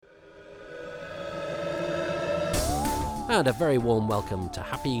and a very warm welcome to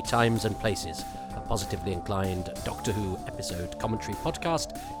Happy Times and Places, a positively inclined Doctor Who episode commentary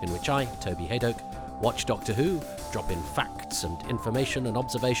podcast in which I, Toby Haydock, watch Doctor Who, drop in facts and information and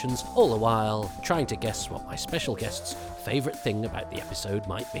observations, all the while trying to guess what my special guest's favourite thing about the episode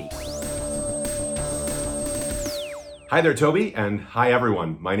might be. Hi there, Toby, and hi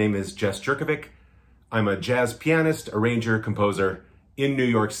everyone. My name is Jess. I'm a jazz pianist, arranger, composer in New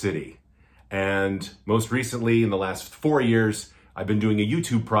York City. And most recently, in the last 4 years, I've been doing a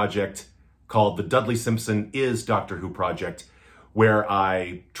YouTube project called the Dudley Simpson is Doctor Who Project, where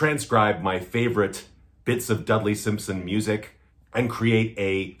I transcribe my favorite bits of Dudley Simpson music and create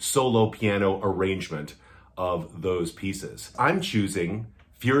a solo piano arrangement of those pieces. I'm choosing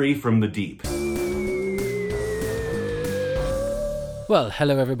Fury from the Deep. Well,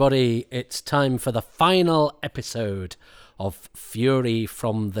 hello everybody. It's time for the final episode of Fury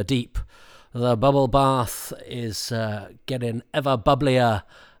from the Deep. The bubble bath is getting ever bubblier,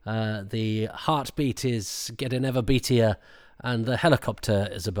 the heartbeat is getting ever beatier, and the helicopter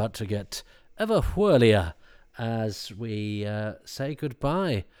is about to get ever whirlier as we say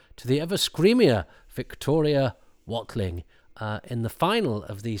goodbye to the ever screamier Victoria Watling in the final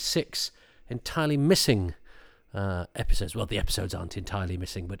of these 6 entirely missing episodes. Well, the episodes aren't entirely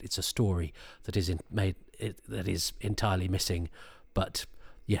missing, but it's a story that is that is entirely missing. But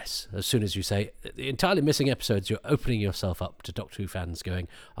yes, as soon as you say the entirely missing episodes, you're opening yourself up to Doctor Who fans going,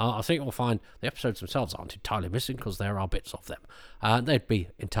 I think we'll find the episodes themselves aren't entirely missing because there are bits of them. They'd be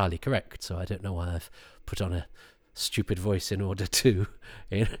entirely correct, so I don't know why I've put on a stupid voice in order to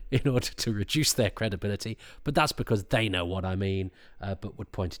reduce their credibility, but that's because they know what I mean, but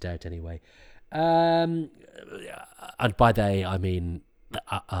would point it out anyway. And by they I mean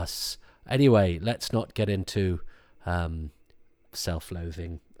us. Anyway, let's not get into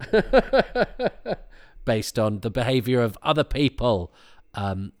self-loathing based on the behaviour of other people,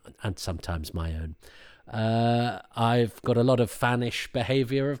 and sometimes my own. I've got a lot of fanish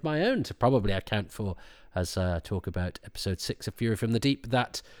behaviour of my own to probably account for as I talk about episode 6 of Fury from the Deep.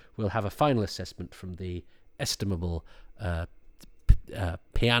 That will have a final assessment from the estimable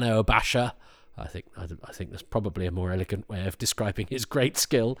piano basher. I think there's probably a more elegant way of describing his great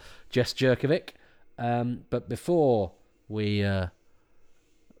skill, Jess. But before we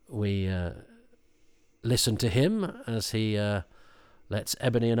listen to him as he lets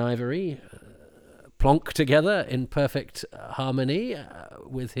Ebony and Ivory plonk together in perfect harmony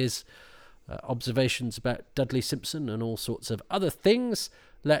with his observations about Dudley Simpson and all sorts of other things,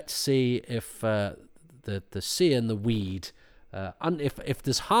 let's see if the sea and the weed, if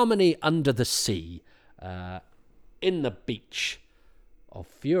there's harmony under the sea in the beach of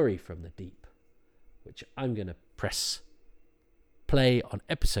Fury from the Deep, which I'm going to press play on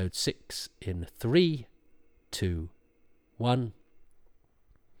episode 6 in 3, 2, 1.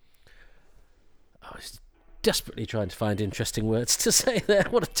 I was desperately trying to find interesting words to say there.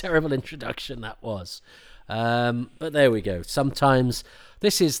 What a terrible introduction that was. But there we go. Sometimes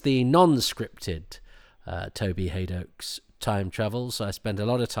this is the non-scripted Toby Haydock's time travels. I spend a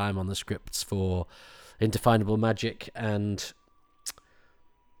lot of time on the scripts for Indefinable Magic and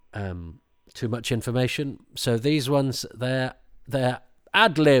Too Much Information. So these ones, they're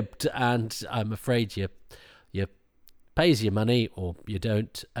ad-libbed, and I'm afraid you pays your money or you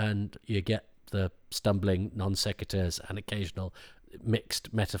don't, and you get the stumbling non sequiturs and occasional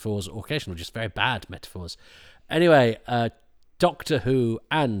mixed metaphors, or occasional just very bad metaphors. Anyway, Doctor Who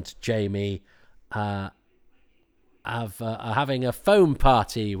and Jamie are having a foam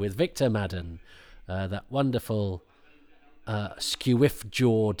party with Victor Madden, that wonderful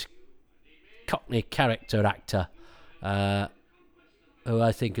skewiff-jawed Cockney character actor, who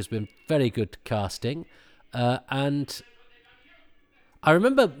I think has been very good casting. And I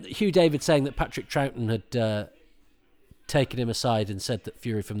remember Hugh David saying that Patrick Troughton had taken him aside and said that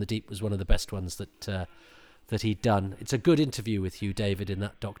Fury from the Deep was one of the best ones that he'd done. It's a good interview with Hugh David in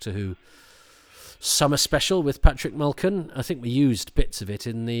that Doctor Who summer special with Patrick Mulcan. I think we used bits of it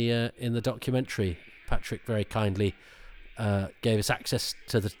in the documentary. Patrick very kindly gave us access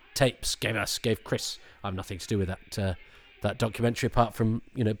to the tapes. Gave Chris. I have nothing to do with that documentary apart from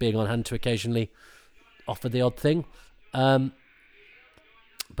being on hand to occasionally offer the odd thing.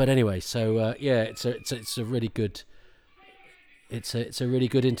 But anyway, so it's a really good. It's a really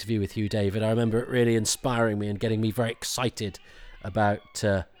good interview with Hugh David. I remember it really inspiring me and getting me very excited about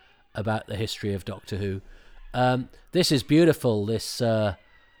the history of Doctor Who. This is beautiful. This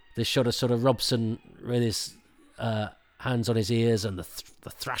shot of sort of Robson with his hands on his ears and the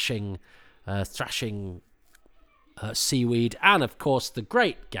thrashing seaweed, and of course the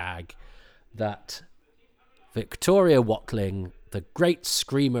great gag that Victoria Watling, the great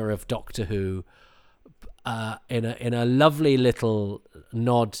screamer of Doctor Who, in a lovely little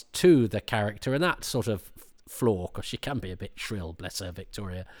nod to the character and that sort of flaw, because she can be a bit shrill, bless her,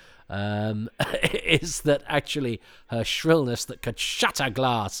 Victoria, is that actually her shrillness that could shatter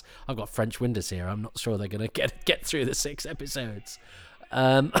glass. I've got French windows here. I'm not sure they're going to get through the 6 episodes.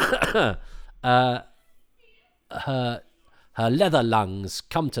 Her leather lungs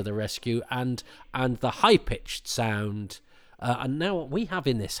come to the rescue, and the high-pitched sound. And now what we have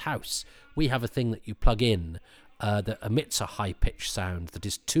in this house, we have a thing that you plug in that emits a high-pitched sound that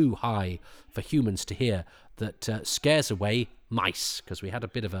is too high for humans to hear, that scares away mice, because we had a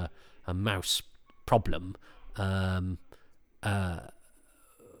bit of a mouse problem because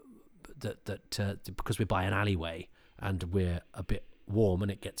we're by an alleyway and we're a bit warm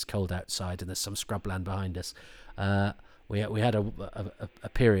and it gets cold outside and there's some scrubland behind us. We had a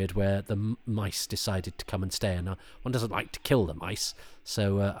period where the mice decided to come and stay, and one doesn't like to kill the mice,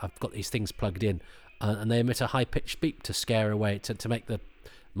 so I've got these things plugged in, and they emit a high-pitched beep to scare away, to make the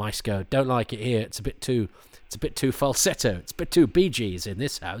mice go, don't like it here, it's a bit too falsetto, it's a bit too Bee Gees in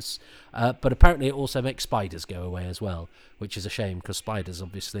this house. But apparently it also makes spiders go away as well, which is a shame, because spiders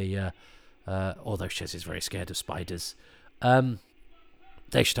obviously, although Jess is very scared of spiders,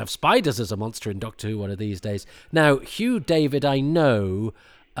 they should have spiders as a monster in Doctor Who one of these days. Now, Hugh David, I know,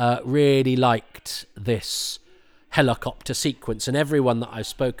 really liked this helicopter sequence, and everyone that I've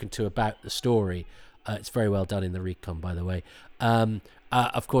spoken to about the story, it's very well done in the recon, by the way.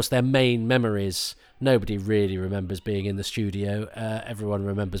 Of course, their main memories, nobody really remembers being in the studio. Everyone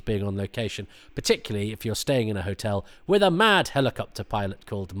remembers being on location, particularly if you're staying in a hotel with a mad helicopter pilot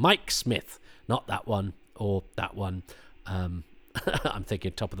called Mike Smith. Not that one, or that one. I'm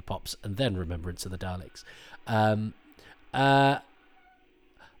thinking Top of the Pops and then Remembrance of the Daleks. And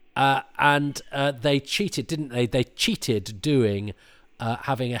they cheated, didn't they? They cheated doing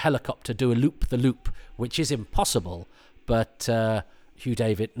having a helicopter do a loop-the-loop, which is impossible, but Hugh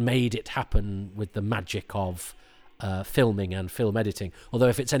David made it happen with the magic of filming and film editing. Although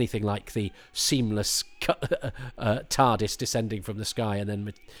if it's anything like the seamless TARDIS descending from the sky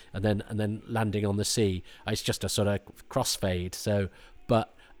and then landing on the sea, it's just a sort of crossfade. So,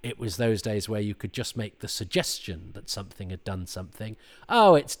 but it was those days where you could just make the suggestion that something had done something.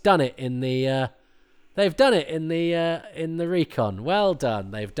 Oh, it's done it in the. They've done it in the recon. Well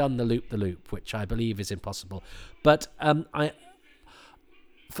done. They've done the loop, which I believe is impossible. But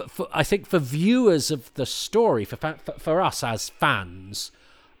I think for viewers of the story, for us as fans,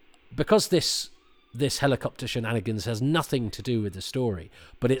 because this helicopter shenanigans has nothing to do with the story,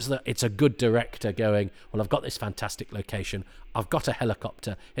 but it's a good director going, well, I've got this fantastic location, I've got a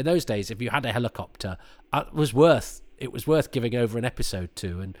helicopter. In those days, if you had a helicopter, it was worth giving over an episode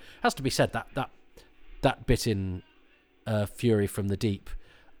to. And it has to be said that bit in Fury from the Deep.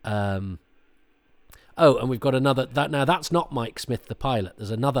 And we've got another. Now that's not Mike Smith, the pilot.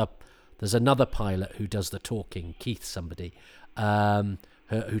 There's another pilot who does the talking, Keith somebody,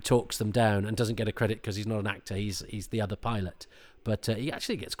 who talks them down and doesn't get a credit because he's not an actor. He's the other pilot, but he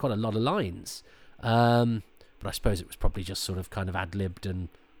actually gets quite a lot of lines. But I suppose it was probably just sort of kind of ad-libbed, and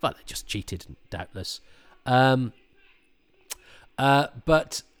well, they just cheated, doubtless. But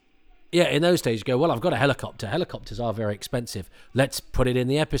yeah, in those days you go, well, I've got a helicopter. Helicopters are very expensive. Let's put it in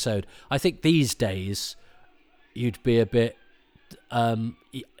the episode. I think these days you'd be a bit,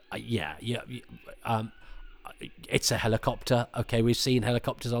 it's a helicopter. Okay, we've seen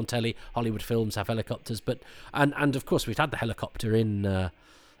helicopters on telly. Hollywood films have helicopters, but and of course we've had the helicopter in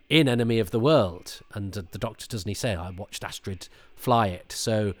Enemy of the World, and the Doctor doesn't say, I watched Astrid fly it.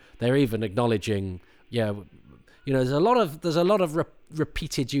 So they're even acknowledging, there's a lot of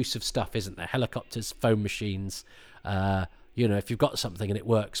repeated use of stuff, isn't there? Helicopters, foam machines. If you've got something and it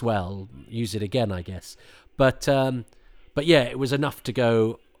works well, use it again, I guess. But yeah, it was enough to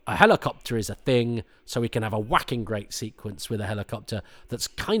go, a helicopter is a thing, so we can have a whacking great sequence with a helicopter that's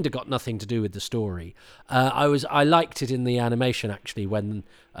kind of got nothing to do with the story. I liked it in the animation, actually, when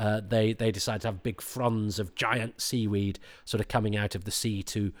they decided to have big fronds of giant seaweed sort of coming out of the sea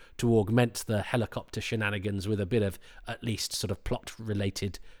to augment the helicopter shenanigans with a bit of at least sort of plot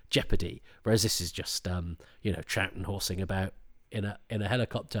related jeopardy, whereas this is just trout and horsing about in a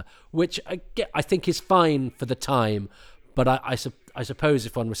helicopter, which I think is fine for the time. But I suppose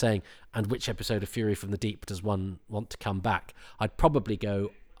if one were saying, and which episode of Fury from the Deep does one want to come back, I'd probably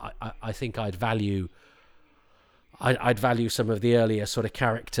go, I think I'd value some of the earlier sort of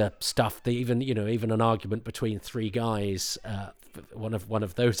character stuff. Even an argument between three guys, one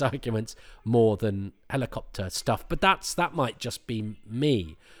of those arguments, more than helicopter stuff. But that might just be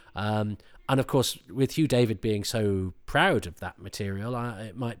me. And of course, with Hugh David being so proud of that material,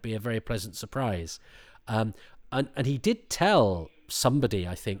 it might be a very pleasant surprise. And he did tell somebody,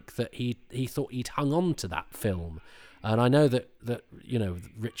 I think, that he thought he'd hung on to that film. And I know that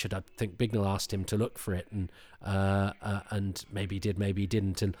Richard, I think Bignell asked him to look for it, and maybe he did, maybe he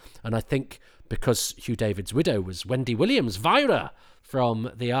didn't. And I think because Hugh David's widow was Wendy Williams, Vira,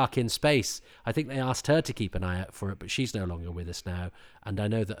 from The Ark in Space, I think they asked her to keep an eye out for it, but she's no longer with us now. And I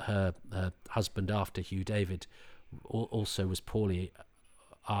know that her husband after Hugh David also was poorly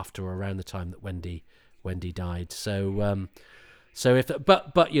after or around the time that Wendy died. So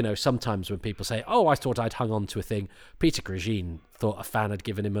sometimes when people say, "Oh, I thought I'd hung on to a thing," Peter Grigine thought a fan had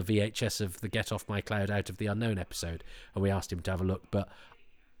given him a VHS of the "Get Off My Cloud, Out of the Unknown" episode, and we asked him to have a look. But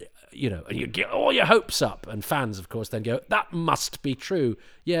and you get all your hopes up, and fans, of course, then go, "That must be true."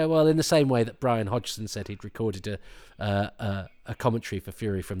 Yeah, well, in the same way that Brian Hodgson said he'd recorded a commentary for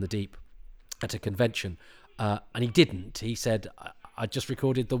Fury from the Deep at a convention, and he didn't. He said, "I just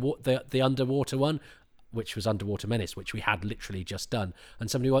recorded the underwater one," which was Underwater Menace, which we had literally just done.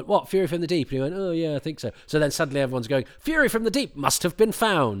 And somebody went, "What, Fury from the Deep?" And he went, "Oh, yeah, I think so." So then suddenly everyone's going, "Fury from the Deep must have been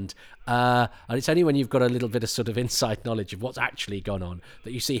found." And it's only when you've got a little bit of sort of inside knowledge of what's actually gone on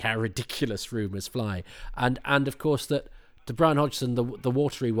that you see how ridiculous rumours fly. And of course, that the Brian Hodgson, the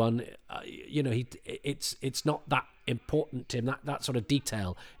watery one, it's not that important to him. That sort of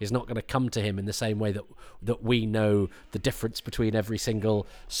detail is not going to come to him in the same way that we know the difference between every single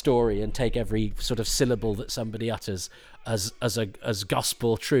story and take every sort of syllable that somebody utters as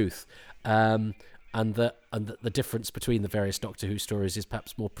gospel truth. And the difference between the various Doctor Who stories is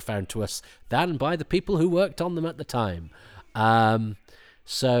perhaps more profound to us than by the people who worked on them at the time.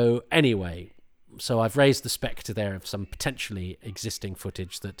 So anyway. So I've raised the spectre there of some potentially existing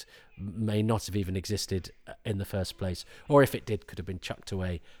footage that may not have even existed in the first place, or if it did, could have been chucked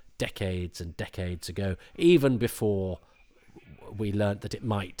away decades and decades ago, even before we learnt that it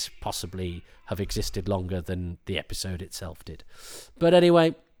might possibly have existed longer than the episode itself did. But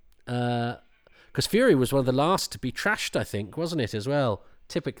anyway, because Fury was one of the last to be trashed, I think, wasn't it, as well,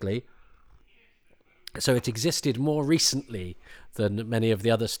 typically. So it existed more recently than many of the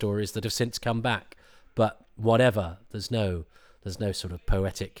other stories that have since come back. But whatever, there's no sort of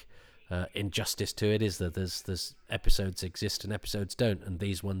poetic injustice to it, is there? There's episodes exist and episodes don't, and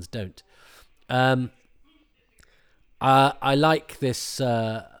these ones don't. I like this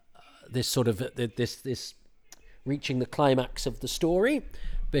this sort of this reaching the climax of the story,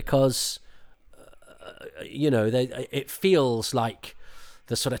 because it feels like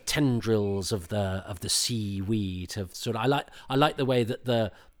the sort of tendrils of the seaweed have sort of. I like the way that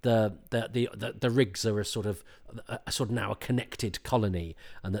the rigs are a sort of now a connected colony,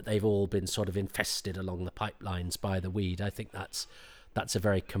 and that they've all been sort of infested along the pipelines by the weed. I think that's a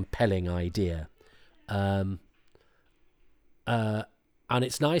very compelling idea, and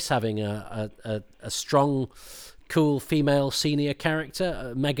it's nice having a strong, cool female senior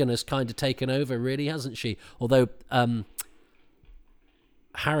character. Megan has kind of taken over, really, hasn't she? Although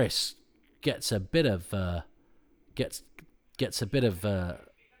Harris gets a bit of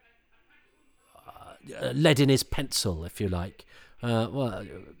lead in his pencil, if you like.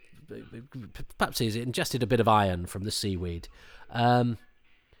 Perhaps he's ingested a bit of iron from the seaweed. Oh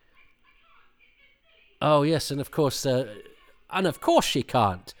yes, and of course she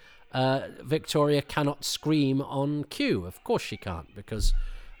can't. Victoria cannot scream on cue. Of course she can't, because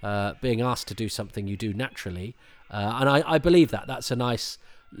being asked to do something you do naturally. And I believe that's a nice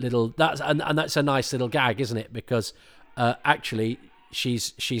little that's a nice little gag, isn't it? Because actually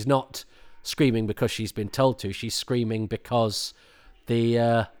she's not screaming because she's been told to. She's screaming because these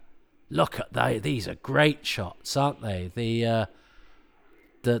are great shots, aren't they?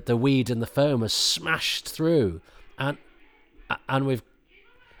 The weed and the foam are smashed through, and we've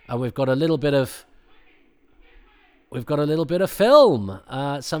got a little bit of film,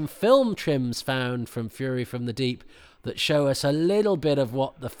 some film trims found from Fury from the Deep that show us a little bit of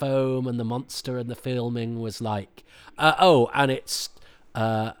what the foam and the monster and the filming was like. And it's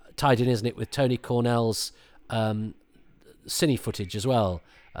tied in, isn't it, with Tony Cornell's cine footage as well.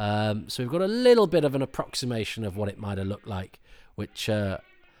 So we've got a little bit of an approximation of what it might have looked like, which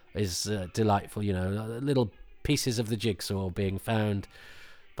is delightful. Little pieces of the jigsaw being found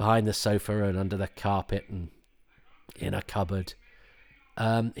behind the sofa and under the carpet and in a cupboard.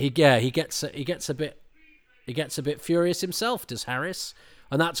 He gets a bit furious himself, does Harris,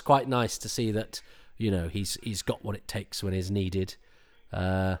 and that's quite nice to see that he's got what it takes when is needed.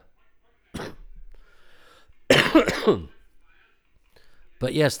 But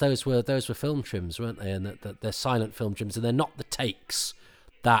yes, those were film trims, weren't they? And that they're silent film trims, and they're not the takes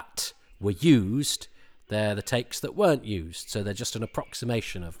that were used. They're the takes that weren't used, so they're just an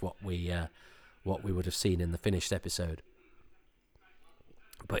approximation of what we would have seen in the finished episode.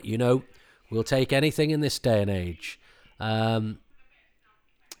 But we'll take anything in this day and age. And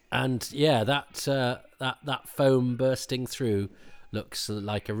yeah, that foam bursting through looks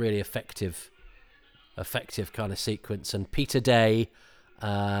like a really effective kind of sequence. And Peter Day,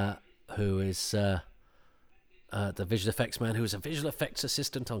 who is the visual effects man, who was a visual effects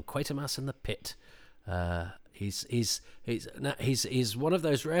assistant on Quatermass and the Pit. He's one of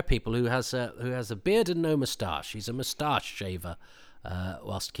those rare people who has a beard and no moustache. He's a moustache shaver,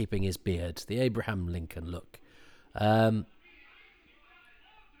 whilst keeping his beard. The Abraham Lincoln look.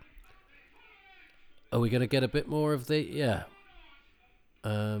 Are we going to get a bit more of the... Yeah.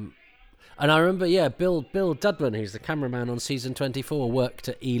 And I remember, Bill Dudman, who's the cameraman on season 24, worked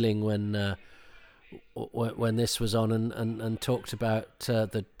at Ealing when this was on and talked about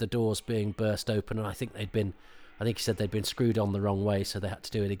the doors being burst open. And I think he said they'd been screwed on the wrong way, so they had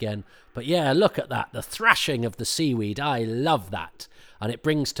to do it again. But yeah, look at that. The thrashing of the seaweed. I love that. And it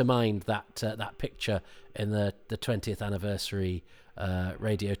brings to mind that picture in the 20th anniversary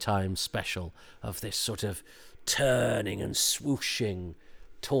Radio Times special of this sort of turning and swooshing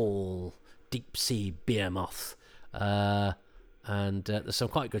tall deep sea behemoth, and there's some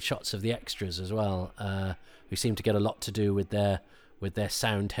quite good shots of the extras as well, who seem to get a lot to do with their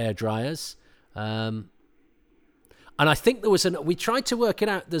sound hair dryers, and I think we tried to work it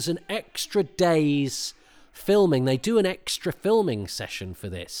out. There's an extra day's filming. They do an extra filming session for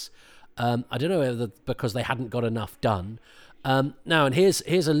this. I don't know whether because they hadn't got enough done. Now, and here's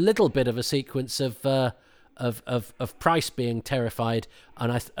a little bit of a sequence of Price being terrified,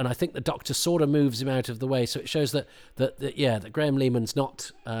 and I think the Doctor sort of moves him out of the way, so it shows that Graham Lehman's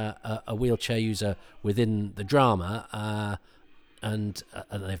not a wheelchair user within the drama, and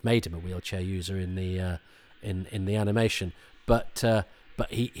they've made him a wheelchair user in the animation, but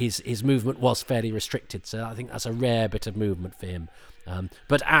his movement was fairly restricted, so I think that's a rare bit of movement for him.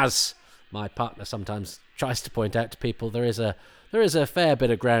 But as my partner sometimes tries to point out to people, there is a fair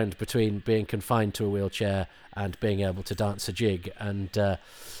bit of ground between being confined to a wheelchair and being able to dance a jig, and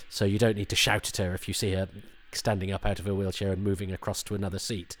so you don't need to shout at her if you see her standing up out of her wheelchair and moving across to another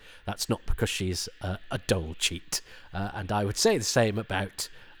seat. That's not because she's a dole cheat. And I would say the same about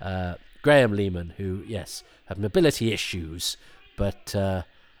Graham Lehman, who, yes, have mobility issues, but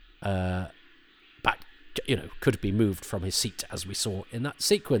could be moved from his seat, as we saw in that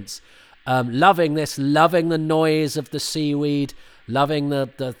sequence. Loving this, loving the noise of the seaweed, loving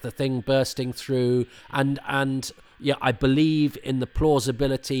the thing bursting through, and I believe in the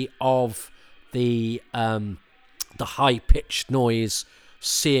plausibility of the high-pitched noise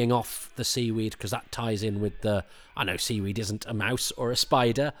seeing off the seaweed, because that ties in with I know seaweed isn't a mouse or a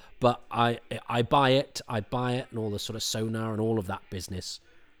spider, but I buy it, and all the sort of sonar and all of that business.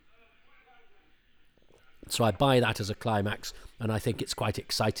 So I buy that as a climax, and I think it's quite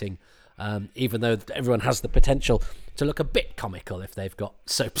exciting. Even though everyone has the potential to look a bit comical if they've got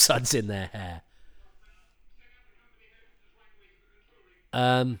soap suds in their hair.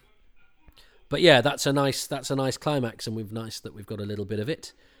 But yeah, that's a nice climax, and nice that we've got a little bit of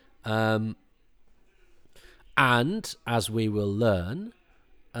it. And as we will learn,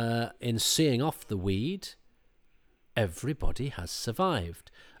 in seeing off the weed, everybody has survived.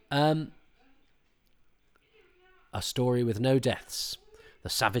 A story with no deaths. The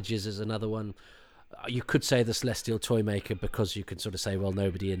Savages is another one. You could say the Celestial Toymaker, because you can sort of say, well,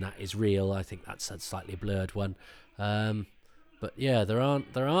 nobody in that is real. I think that's a slightly blurred one. But yeah, there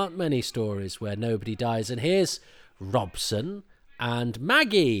aren't many stories where nobody dies. And here's Robson and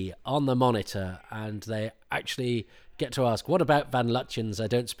Maggie on the monitor, and they actually get to ask, what about Van Lutyens? I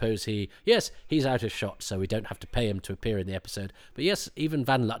don't suppose he's out of shot, so we don't have to pay him to appear in the episode. But yes, even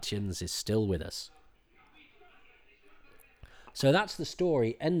Van Lutyens is still with us. So that's the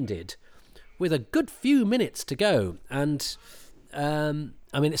story ended with a good few minutes to go. And,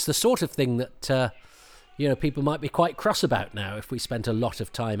 it's the sort of thing that, people might be quite cross about now if we spent a lot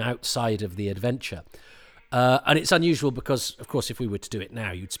of time outside of the adventure. And it's unusual because, of course, if we were to do it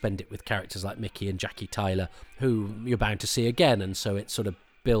now, you'd spend it with characters like Mickey and Jackie Tyler, who you're bound to see again. And so it sort of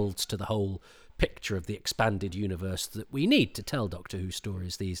builds to the whole picture of the expanded universe that we need to tell Doctor Who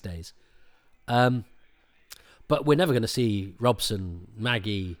stories these days. But we're never going to see Robson,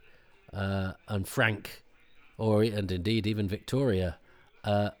 Maggie, and Frank, and indeed even Victoria,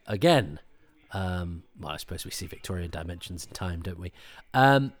 again. Well, I suppose we see Victoria in Dimensions in Time, don't we?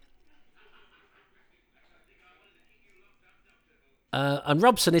 And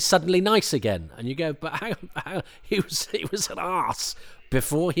Robson is suddenly nice again, and you go, but hang on, he was an arse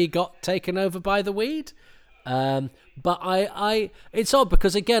before he got taken over by the weed. But it's odd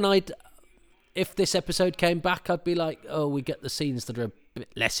because again, if this episode came back, I'd be like, oh, we get the scenes that are a bit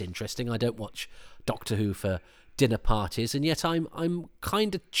less interesting. I don't watch Doctor Who for dinner parties, and yet I'm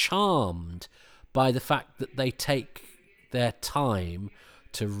kind of charmed by the fact that they take their time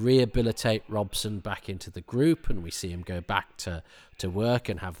to rehabilitate Robson back into the group, and we see him go back to work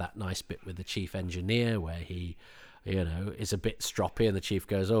and have that nice bit with the chief engineer where he, is a bit stroppy, and the chief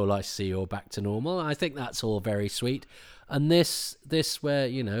goes, "Oh, I see you're back to normal." I think that's all very sweet. And this where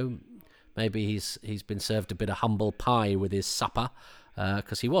maybe he's been served a bit of humble pie with his supper,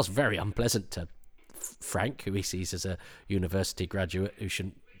 because he was very unpleasant to Frank, who he sees as a university graduate who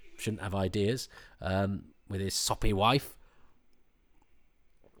shouldn't have ideas, with his soppy wife.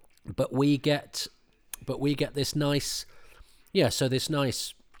 But we get this nice, this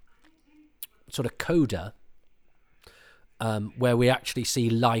nice sort of coda, where we actually see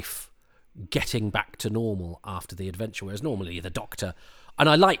life getting back to normal after the adventure, whereas normally the Doctor, and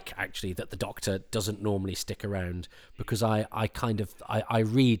I like actually that the Doctor doesn't normally stick around, because I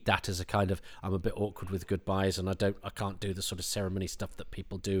read that as a kind of, I'm a bit awkward with goodbyes, and I can't do the sort of ceremony stuff that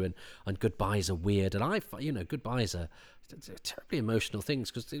people do, and goodbyes are weird, and goodbyes are terribly emotional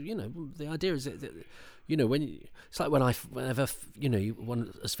things, because the idea is that it's like whenever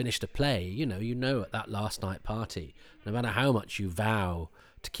one has finished a play, at that last night party, no matter how much you vow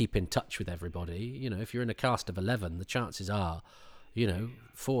to keep in touch with everybody, if you're in a cast of 11, the chances are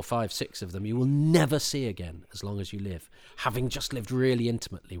 4, 5, 6 of them you will never see again as long as you live, having just lived really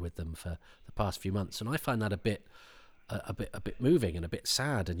intimately with them for the past few months. And I find that a bit moving and a bit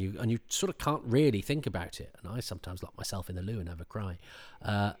sad, and you sort of can't really think about it. And I sometimes lock myself in the loo and have a cry.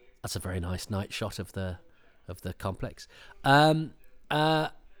 That's a very nice night shot of the complex.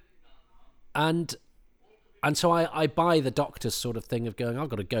 And so I buy the Doctor's sort of thing of going, I've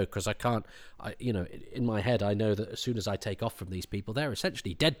got to go because I can't, in my head, I know that as soon as I take off from these people, they're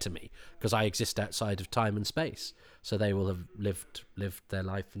essentially dead to me because I exist outside of time and space. So they will have lived their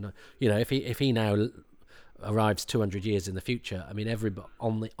life. And, if he now arrives 200 years in the future, I mean, everybody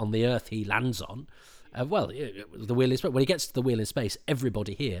on the Earth he lands on, the wheel in space. When he gets to the wheel in space,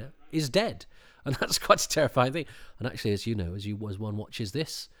 everybody here is dead. And that's quite a terrifying thing. And actually, as one watches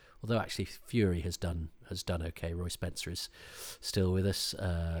this, although actually Fury has done okay. Roy Spencer is still with us.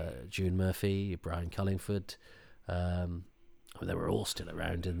 June Murphy, Brian Cullingford. They were all still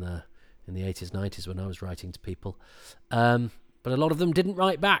around in the 80s, 90s when I was writing to people. But a lot of them didn't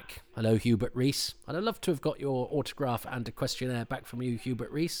write back. Hello, Hubert Rees. I'd love to have got your autograph and a questionnaire back from you,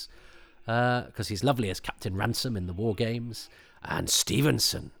 Hubert Rees, because he's lovely as Captain Ransom in the War Games, and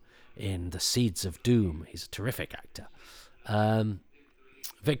Stevenson in The Seeds of Doom. He's a terrific actor.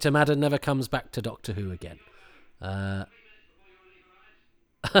 Victor Madden never comes back to Doctor Who again.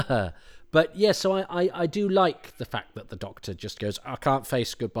 But yeah, so I do like the fact that the Doctor just goes, I can't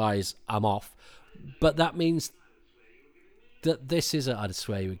face goodbyes, I'm off. But that means that this is I'd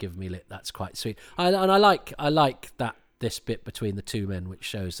swear you would give me lit. That's quite sweet. I like that this bit between the two men, which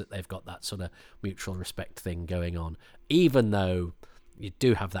shows that they've got that sort of mutual respect thing going on, even though you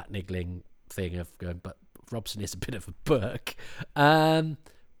do have that niggling thing of going, but Robson is a bit of a Burke.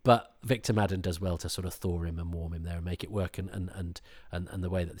 But Victor Madden does well to sort of thaw him and warm him there and make it work, and the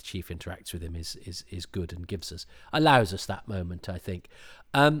way that the chief interacts with him is good and allows us that moment, I think.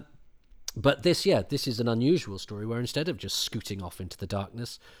 But this is an unusual story where instead of just scooting off into the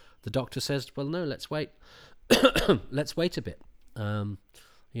darkness, the Doctor says, well, no, let's wait. Let's wait a bit.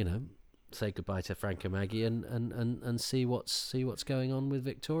 Say goodbye to Frank and Maggie and see what's going on with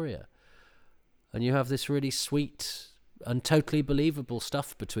Victoria. And you have this really sweet and totally believable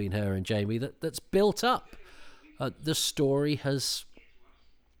stuff between her and Jamie that's built up. The story has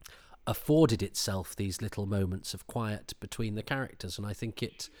afforded itself these little moments of quiet between the characters, and I think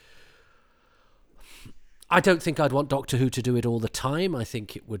I don't think I'd want Doctor Who to do it all the time. I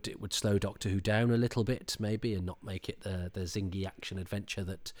think it would slow Doctor Who down a little bit, maybe, and not make it the zingy action adventure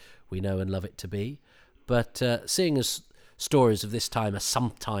that we know and love it to be. But seeing as stories of this time are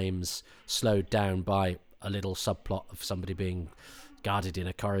sometimes slowed down by a little subplot of somebody being guarded in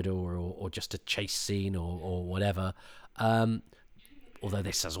a corridor or just a chase scene or whatever, although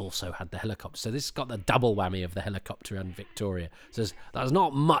this has also had the helicopter. So this has got the double whammy of the helicopter and Victoria. So there's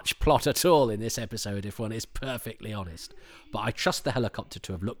not much plot at all in this episode, if one is perfectly honest. But I trust the helicopter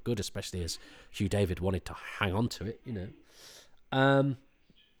to have looked good, especially as Hugh David wanted to hang on to it,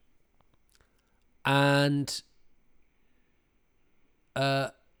 And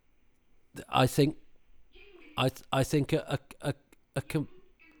I think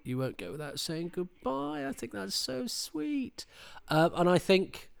You won't go without saying goodbye. I think that's so sweet. And I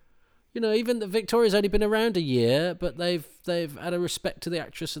think, even that Victoria's only been around a year, but they've had a respect to the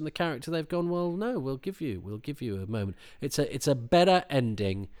actress and the character. They've gone, well, no, we'll give you a moment. It's a better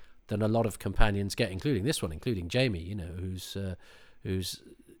ending than a lot of companions get, including this one, including Jamie, whose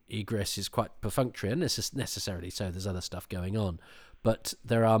egress is quite perfunctory, and necessarily so. There's other stuff going on, but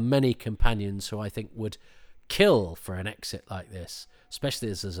there are many companions who I think would kill for an exit like this, especially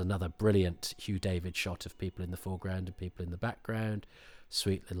as there's another brilliant Hugh David shot of people in the foreground and people in the background,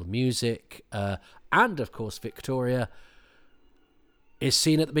 sweet little music, and of course Victoria is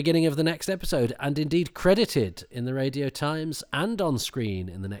seen at the beginning of the next episode, and indeed credited in the Radio Times and on screen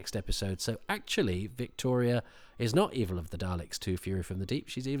in the next episode. So actually Victoria is not Evil of the Daleks to Fury from the Deep,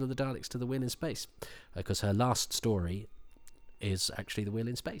 she's Evil of the Daleks to The Wheel in Space, because her last story is actually The Wheel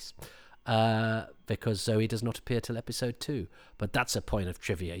in Space. Because Zoe does not appear till episode 2. But that's a point of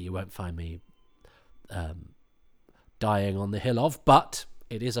trivia you won't find me dying on the hill of. But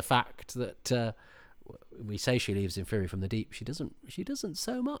it is a fact that we say she leaves in Fury from the Deep. She doesn't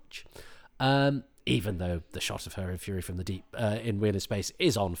so much. Even though the shot of her in Fury from the Deep in Wheel of Space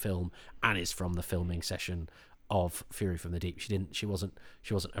is on film and is from the filming session of Fury from the Deep. She wasn't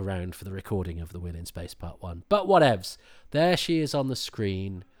around for the recording of The Wheel in Space Part 1. But whatevs. There she is on the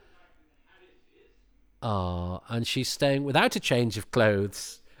screen. And she's staying without a change of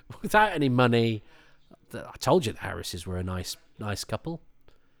clothes, without any money. I told you the Harrises were a nice couple.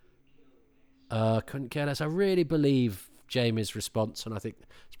 Couldn't care less. I really believe Jamie's response, and I think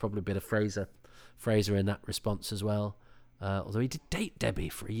there's probably a bit of Fraser in that response as well. Although he did date Debbie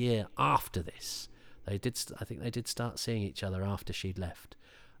for a year after this. I think they did start seeing each other after she'd left.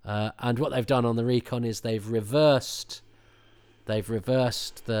 And what they've done on the recon is they've reversed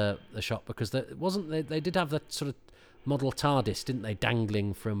the shot, because they did have that sort of model TARDIS, didn't they,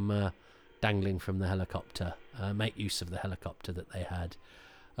 dangling from the helicopter, make use of the helicopter that they had.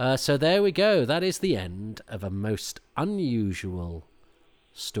 So there we go. That is the end of a most unusual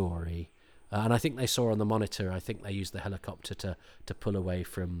story. And I think they saw on the monitor, I think they used the helicopter to pull away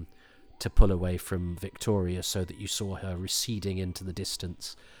from Victoria, so that you saw her receding into the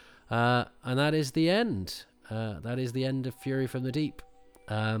distance. And that is the end. That is the end of Fury from the Deep.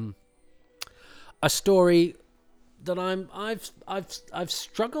 A story that I've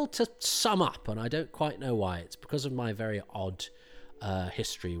struggled to sum up, and I don't quite know why. It's because of my very odd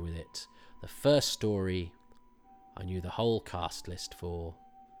history with it. The first story, I knew the whole cast list for.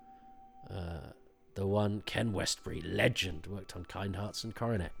 The one, Ken Westbury, legend, worked on Kind Hearts and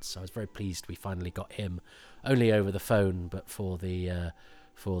Coronets. So I was very pleased we finally got him, only over the phone, but for the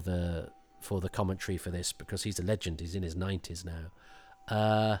commentary for this, because he's a legend. He's in his 90s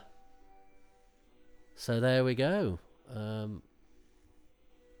now. So there we go.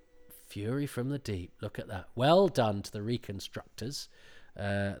 Fury from the Deep. Look at that. Well done to the reconstructors.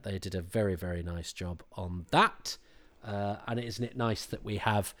 They did a very, very nice job on that. And isn't it nice that we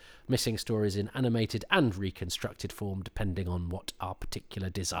have missing stories in animated and reconstructed form, depending on what our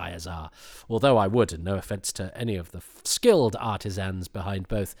particular desires are. Although I would, and no offence to any of the skilled artisans behind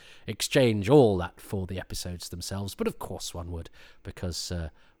both, exchange all that for the episodes themselves. But of course one would, because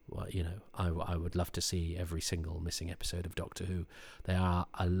I would love to see every single missing episode of Doctor Who. They are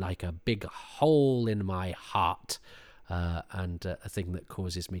like a big hole in my heart. And a thing that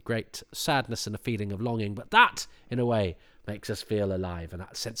causes me great sadness and a feeling of longing. But that, in a way, makes us feel alive. And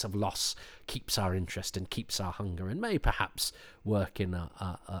that sense of loss keeps our interest and keeps our hunger, and may perhaps work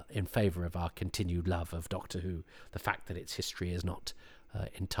in favour of our continued love of Doctor Who. The fact that its history is not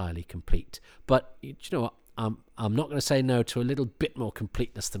entirely complete. But you know what? I'm not going to say no to a little bit more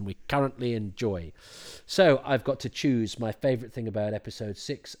completeness than we currently enjoy. So I've got to choose my favourite thing about episode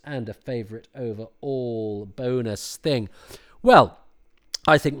 6 and a favourite overall bonus thing. Well,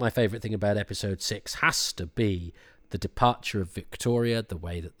 I think my favourite thing about episode 6 has to be the departure of Victoria, the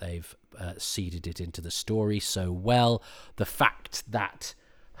way that they've seeded it into the story so well. The fact that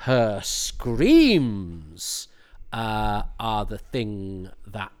her screams are the thing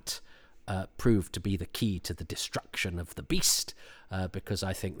that proved to be the key to the destruction of the beast, because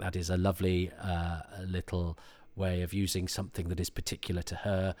I think that is a lovely little way of using something that is particular to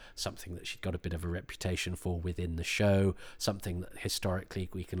her, something that she'd got a bit of a reputation for within the show, something that historically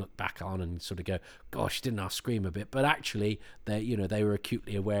we can look back on and sort of go, gosh, didn't I scream a bit? But actually, they were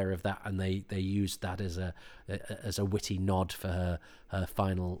acutely aware of that, and they used that as a witty nod for her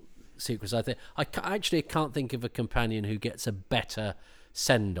final sequence. I think I can't think of a companion who gets a better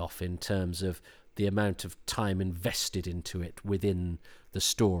send-off in terms of the amount of time invested into it within the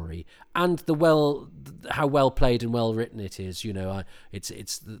story, and how well played and well written it is.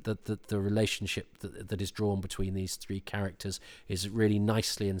 It's the relationship that is drawn between these three characters is really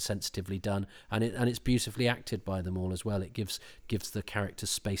nicely and sensitively done, and it's beautifully acted by them all as well. It gives the characters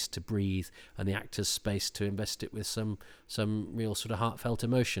space to breathe and the actors space to invest it with some real sort of heartfelt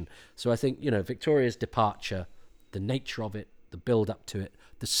emotion. So I think Victoria's departure, the nature of it, the build up to it,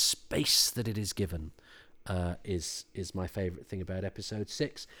 the space that it is given, is my favourite thing about episode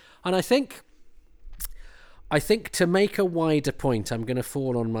 6. And I think to make a wider point, I'm going to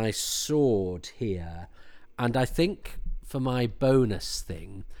fall on my sword here, and I think for my bonus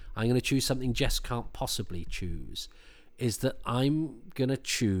thing, I'm going to choose something Jess can't possibly choose, is that I'm going to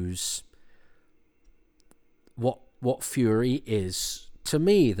choose what Fury is to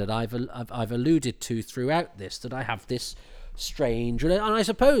me, that I've alluded to throughout this, that I have this strange, and I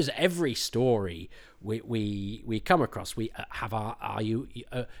suppose every story we come across, we have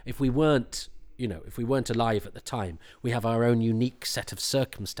if we weren't alive at the time, we have our own unique set of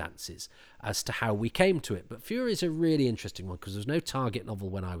circumstances as to how we came to it. But Fury is a really interesting one because there was no Target novel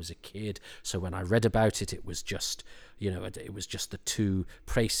when I was a kid, so when I read about it, it was just the two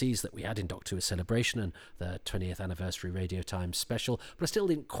précis that we had in Doctor Who Celebration and the 20th anniversary Radio Times special, but I still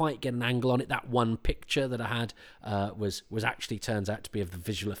didn't quite get an angle on it. That one picture that I had was actually turns out to be of the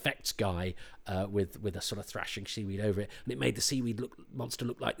visual effects guy with a sort of thrashing seaweed over it, and it made the seaweed monster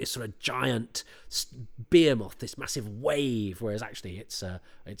look like this sort of giant behemoth, this massive wave, whereas actually it's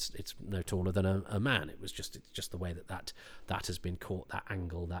no taller than a man. It's just the way that has been caught, that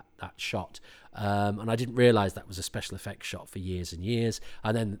angle, that shot, and I didn't realise that was a special effects shot for years and years.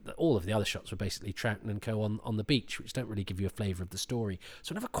 And then all of the other shots were basically Troughton and co on the beach, which don't really give you a flavour of the story.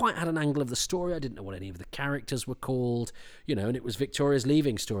 So I never quite had an angle of the story. I didn't know what any of the characters were called, and it was Victoria's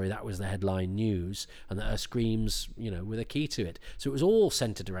leaving story. That was the headline news, and that her screams, were the key to it. So it was all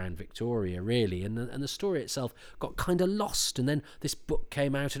centred around Victoria, really, and the story itself got kind of lost. And then this book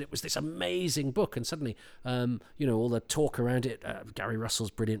came out, and it was this amazing book, and suddenly, all the talk around it, Gary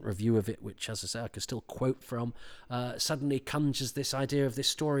Russell's brilliant review of it, which, as I say, I could still quote from, suddenly conjures this idea of this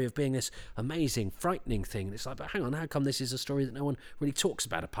story of being this amazing, frightening thing. And it's like, but hang on, how come this is a story that no one really talks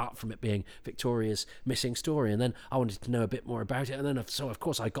about apart from it being Victoria's missing story? And then I wanted to know a bit more about it, and then so of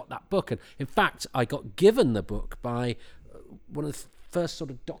course I got that book, and in fact I got given the book by one of the first sort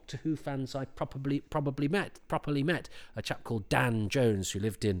of Doctor Who fans I properly met, a chap called Dan Jones, who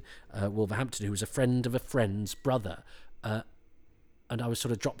lived in Wolverhampton, who was a friend of a friend's brother. And I was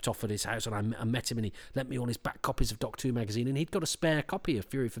sort of dropped off at his house, and I met him, and he lent me all his back copies of Doctor Who magazine, and he'd got a spare copy of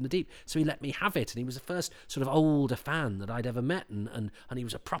Fury from the Deep, so he let me have it. And he was the first sort of older fan that I'd ever met, and he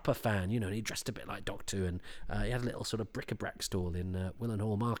was a proper fan, and he dressed a bit like Doctor Who, and he had a little sort of bric-a-brac stall in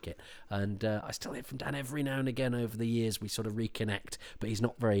Willenhall Market. And I still hear from Dan every now and again over the years. We sort of reconnect, but he's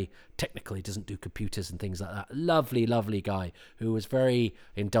not very technical. He doesn't do computers and things like that. Lovely, lovely guy who was very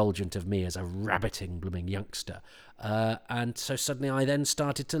indulgent of me as a rabbiting blooming youngster. And so suddenly I then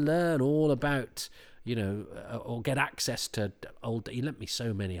started to learn all about, or get access to he lent me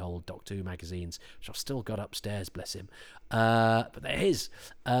so many old Doctor Who magazines, which I've still got upstairs, bless him. But they're his.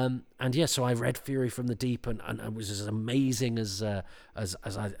 And yeah, so I read Fury from the Deep, and it was as amazing as that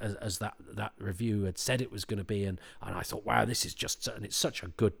review had said it was going to be. And I thought, wow, this is and it's such a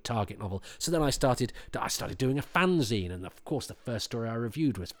good Target novel. So then I started doing a fanzine, and of course the first story I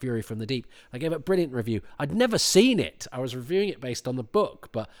reviewed was Fury from the Deep. I gave it a brilliant review. I'd never seen it. I was reviewing it based on the book,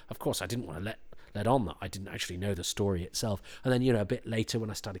 but of course I didn't want to let on that I didn't actually know the story itself. And then, a bit later when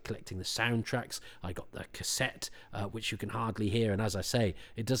I started collecting the soundtracks, I got the cassette, which you can hardly hear. And as I say,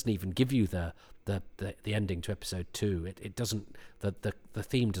 it doesn't even give you the ending to episode 2. It doesn't, the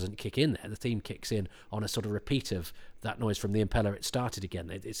theme doesn't kick in there. The theme kicks in on a sort of repeat of that noise from the impeller. It started again.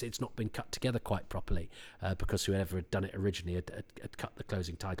 It's not been cut together quite properly, because whoever had done it originally had cut the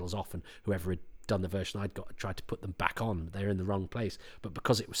closing titles off, and whoever had done the version I'd got tried to put them back on. They're in the wrong place, but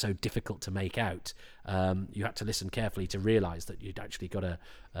because it was so difficult to make out, you had to listen carefully to realise that you'd actually got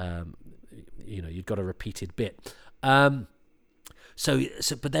you'd got a repeated bit. So,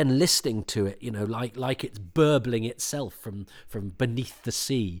 but then listening to it, like it's burbling itself from beneath the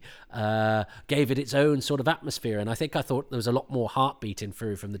sea, gave it its own sort of atmosphere. And I thought there was a lot more heartbeat in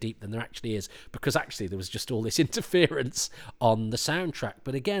Fury from the Deep than there actually is, because actually there was just all this interference on the soundtrack.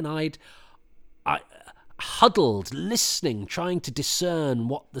 But again, huddled, listening, trying to discern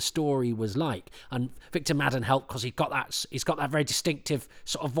what the story was like. And Victor Madden helped because he's got that very distinctive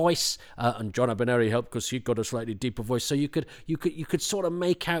sort of voice, and John Abineri helped because he got a slightly deeper voice. So you could sort of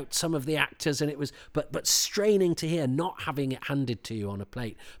make out some of the actors, and it was but straining to hear, not having it handed to you on a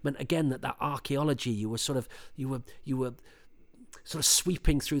plate, meant again that archaeology, you were sort of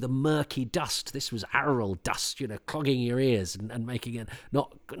sweeping through the murky dust. This was aural dust, clogging your ears and making it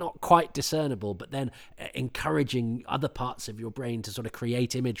not quite discernible, but then encouraging other parts of your brain to sort of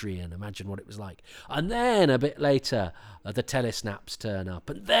create imagery and imagine what it was like. And then a bit later, the telesnaps turn up,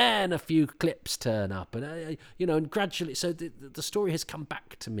 and then a few clips turn up, and and gradually, so the story has come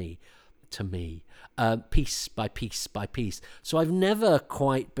back to me, piece by piece by piece. So I've never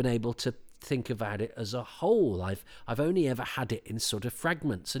quite been able to think about it as a whole. I've only ever had it in sort of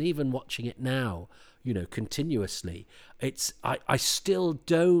fragments, and even watching it now, continuously, I still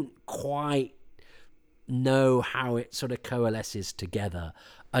don't quite know how it sort of coalesces together.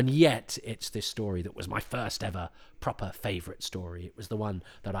 And yet it's this story that was my first ever proper favourite story. It was the one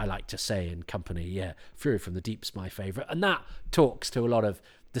that I like to say in company, Fury from the Deep's my favourite. And that talks to a lot of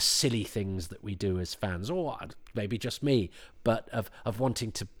the silly things that we do as fans, or maybe just me, but of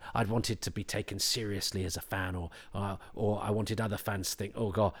I'd wanted to be taken seriously as a fan, or I wanted other fans to think,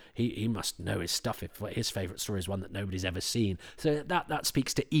 oh God, he must know his stuff if his favourite story is one that nobody's ever seen. So that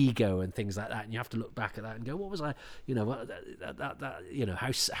speaks to ego and things like that, and you have to look back at that and go, what was I,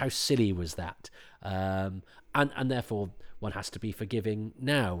 how silly was that? And therefore one has to be forgiving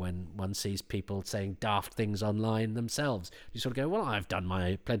now when one sees people saying daft things online themselves. You sort of go, well, I've done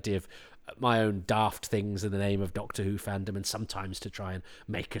plenty of my own daft things in the name of Doctor Who fandom, and sometimes to try and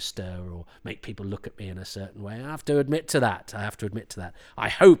make a stir or make people look at me in a certain way. I have to admit to that. I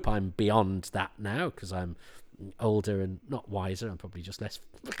hope I'm beyond that now, because I'm older and not wiser. I'm probably just less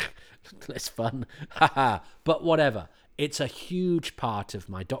fun. But whatever. It's a huge part of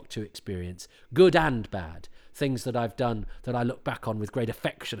my Doctor Who experience, good and bad. Things that I've done that I look back on with great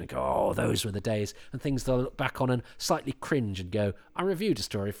affection and go, oh, those were the days. And things that I look back on and slightly cringe and go, I reviewed a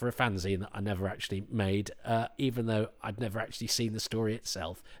story for a fanzine that I never actually made, even though I'd never actually seen the story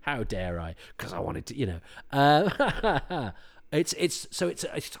itself. How dare I? Because I wanted to,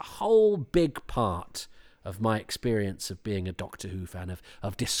 It's a whole big part of my experience of being a Doctor Who fan,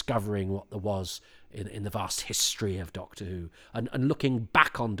 of discovering what there was in the vast history of Doctor Who, and looking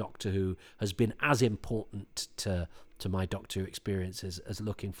back on Doctor Who has been as important to my Doctor Who experiences as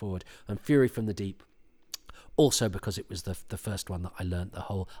looking forward. And Fury from the Deep, also because it was the first one that I learnt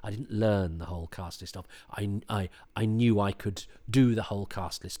I didn't learn the whole cast list of. I knew I could do the whole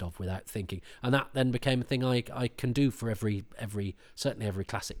cast list of without thinking, and that then became a thing I can do for certainly every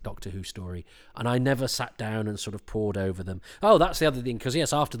classic Doctor Who story. And I never sat down and sort of pored over them. Oh, that's the other thing, because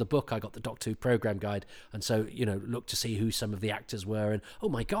yes, after the book I got the Doctor Who program guide, and so looked to see who some of the actors were, and oh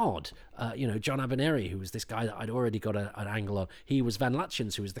my God, John Abineri, who was this guy that I'd already got an angle on. He was Van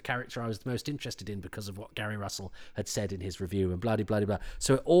Latchens, who was the character I was the most interested in because of what Gary Russell had said in his review, and blah blah blah blah.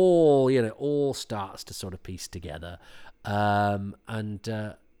 So it all starts to sort of piece together, and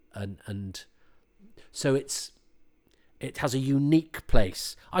so it has a unique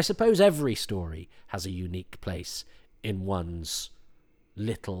place. I suppose every story has a unique place in one's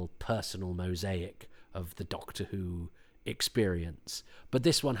little personal mosaic of the Doctor Who experience, but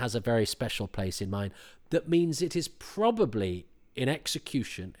this one has a very special place in mine. That means it is probably, in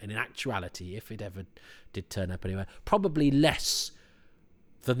execution and in actuality, if it ever did turn up anywhere, probably less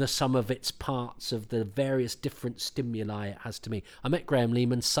than the sum of its parts of the various different stimuli it has to me. I met Graham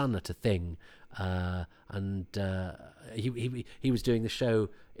Lehman's son at a thing, and he was doing the show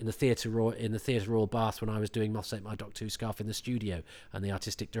in the Theatre Royal Bath when I was doing Moss Ate My Doctor Who scarf in the studio, and the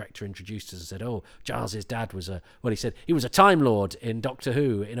artistic director introduced us and said, oh, Giles's dad was he said he was a Time Lord in Doctor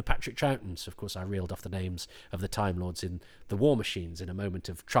Who in a Patrick Troughton. So of course I reeled off the names of the Time Lords in the War Machines in a moment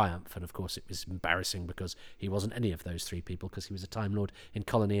of triumph, and of course it was embarrassing because he wasn't any of those three people, because he was a Time Lord in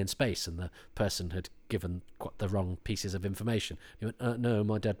Colony in Space, and the person had given the wrong pieces of information. He went, no,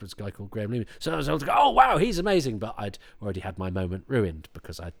 my dad was a guy called Graham Lehman. So I was like, oh wow, he's amazing, but I'd already had my moment ruined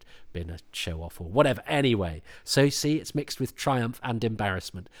because I'd been a show off or whatever. Anyway, so you see, it's mixed with triumph and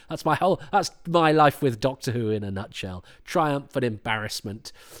embarrassment. That's my life with Doctor Who in a nutshell. Triumph and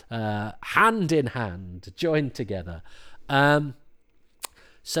embarrassment, hand in hand, joined together.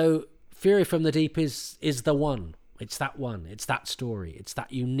 So Fury from the Deep is the one. It's that one. It's that story. It's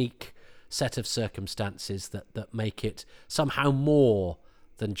that unique set of circumstances that make it somehow more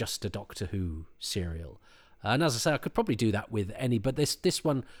than just a Doctor Who serial. And as I say, I could probably do that with any, but this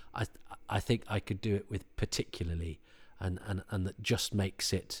one, I think I could do it with particularly, and that just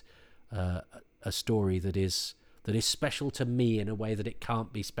makes it a story that is special to me in a way that it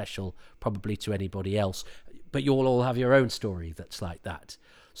can't be special probably to anybody else. But you'll all have your own story that's like that.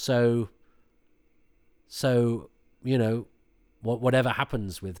 So you know, whatever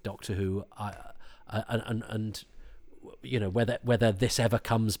happens with Doctor Who, and you know, whether this ever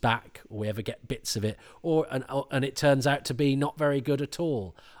comes back or we ever get bits of it, and it turns out to be not very good at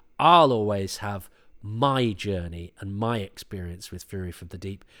all, I'll always have my journey and my experience with Fury from the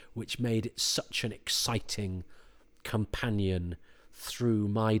Deep, which made it such an exciting companion through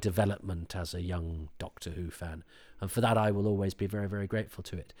my development as a young Doctor Who fan. And for that, I will always be very, very grateful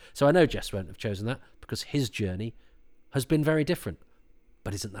to it. So I know Jess won't have chosen that because his journey has been very different.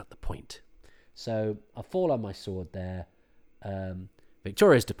 But isn't that the point? So I'll fall on my sword there.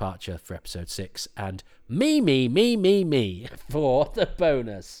 Victoria's departure for episode 6, and me for the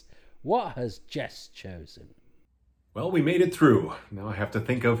bonus. What has Jess chosen? Well, we made it through. Now I have to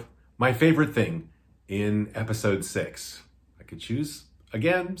think of my favorite thing in episode 6. I could choose,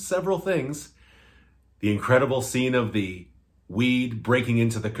 again, several things. The incredible scene of the weed breaking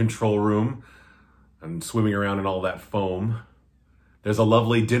into the control room and swimming around in all that foam. There's a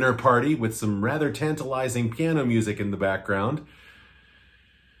lovely dinner party with some rather tantalizing piano music in the background.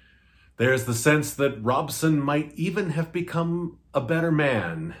 There's the sense that Robson might even have become a better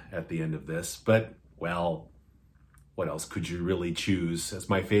man at the end of this. But, well, what else could you really choose as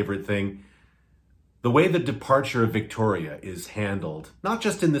my favorite thing? The way the departure of Victoria is handled, not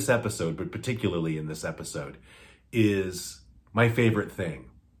just in this episode, but particularly in this episode, is my favorite thing.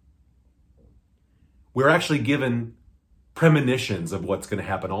 We're actually given premonitions of what's going to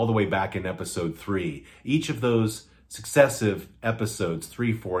happen all the way back in episode 3. Each of those successive episodes,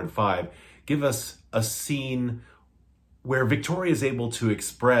 3, 4, and 5, give us a scene where Victoria is able to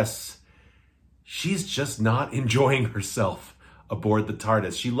express she's just not enjoying herself aboard the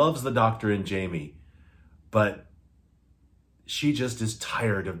TARDIS. She loves the Doctor and Jamie, but she just is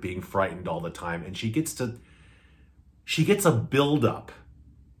tired of being frightened all the time. And she gets a build-up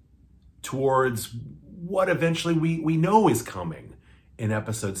towards what eventually we know is coming in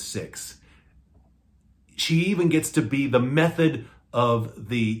episode 6. She even gets to be the method of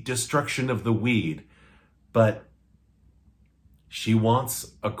the destruction of the weed, but she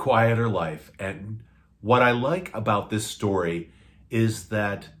wants a quieter life. And what I like about this story is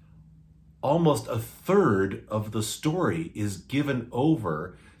that almost a third of the story is given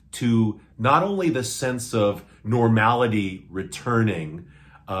over to not only the sense of normality returning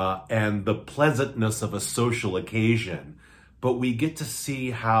and the pleasantness of a social occasion, but we get to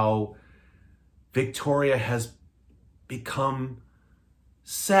see how Victoria has become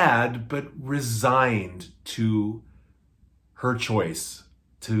sad but resigned to her choice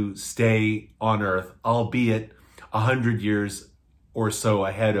to stay on Earth, albeit 100 years or so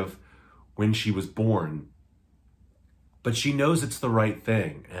ahead of when she was born. But she knows it's the right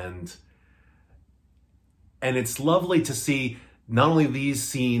thing. And it's lovely to see not only these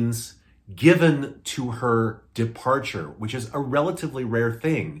scenes given to her departure, which is a relatively rare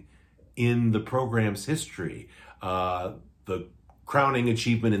thing in the program's history. The crowning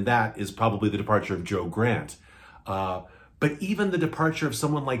achievement in that is probably the departure of Joe Grant. But even the departure of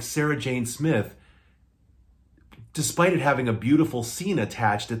someone like Sarah Jane Smith, despite it having a beautiful scene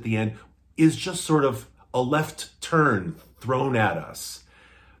attached at the end, is just sort of a left turn thrown at us.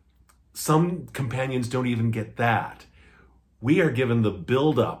 Some companions don't even get that. We are given the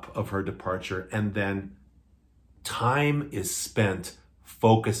build-up of her departure, and then time is spent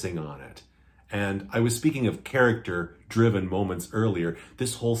focusing on it. And I was speaking of character-driven moments earlier.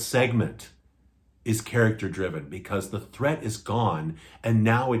 This whole segment is character-driven because the threat is gone, and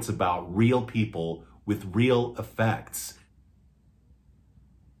now it's about real people with real effects.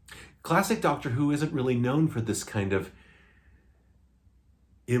 Classic Doctor Who isn't really known for this kind of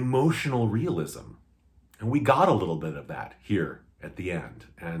emotional realism. And we got a little bit of that here at the end.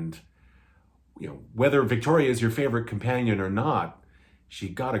 And, you know, whether Victoria is your favorite companion or not, she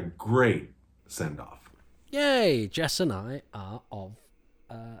got a great send-off. Yay! Jess and I are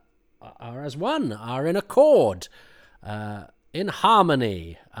as one, are in accord, in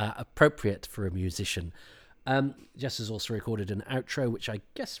harmony, appropriate for a musician. Jess has also recorded an outro, which I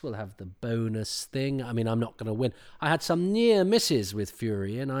guess will have the bonus thing. I mean, I'm not going to win. I had some near misses with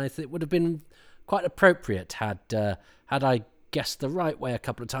Fury, and I think it would have been quite appropriate had I guessed the right way a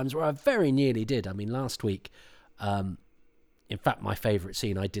couple of times, where I very nearly did. I mean, last week, in fact, my favourite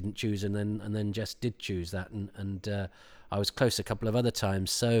scene I didn't choose, and then Jess did choose that, and I was close a couple of other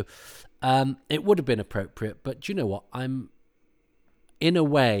times. So it would have been appropriate, but do you know what? In a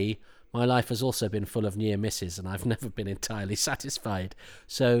way, my life has also been full of near misses, and I've never been entirely satisfied.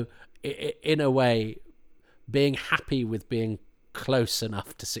 So in a way, being happy with being close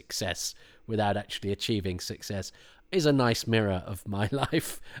enough to success without actually achieving success is a nice mirror of my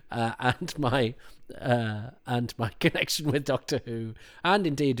life, and my connection with Doctor Who, and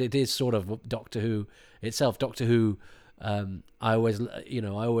indeed it is sort of Doctor Who itself. Doctor Who, I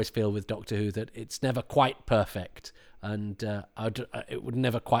always feel with Doctor Who that it's never quite perfect, and it would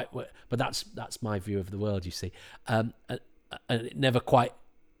never quite work. But that's my view of the world, you see, and it never quite.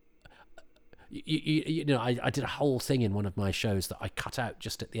 I did a whole thing in one of my shows that I cut out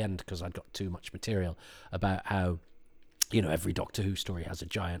just at the end because I'd got too much material about how, every Doctor Who story has a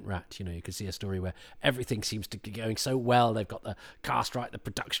giant rat. You can see a story where everything seems to be going so well. They've got the cast right, the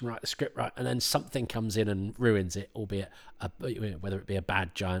production right, the script right, and then something comes in and ruins it, albeit whether it be a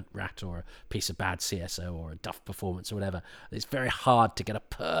bad giant rat or a piece of bad CSO or a duff performance or whatever. It's very hard to get a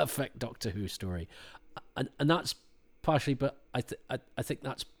perfect Doctor Who story. And that's partially, but I think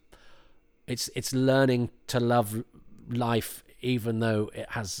that's it's learning to love life even though it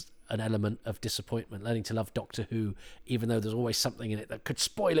has an element of disappointment, learning to love Doctor Who even though there's always something in it that could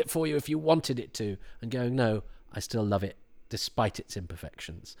spoil it for you if you wanted it to, and going, no, I still love it despite its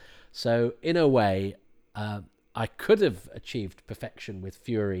imperfections. So in a way, I could have achieved perfection with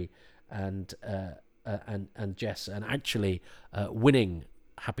Fury and Jess, and actually winning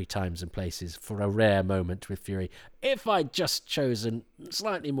Happy Times and Places for a rare moment with Fury, if I'd just chosen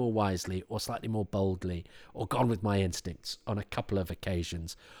slightly more wisely or slightly more boldly or gone with my instincts on a couple of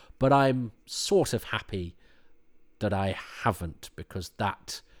occasions. But I'm sort of happy that I haven't, because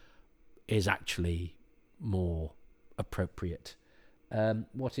that is actually more appropriate.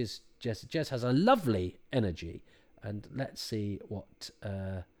 What is Jess? Jess has a lovely energy, and let's see what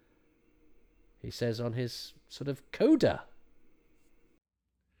he says on his sort of coda.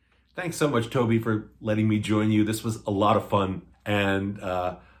 Thanks so much, Toby, for letting me join you. This was a lot of fun, and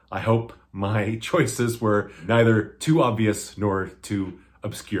I hope my choices were neither too obvious nor too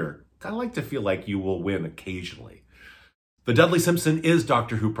obscure. I like to feel like you will win occasionally. The Dudley Simpson is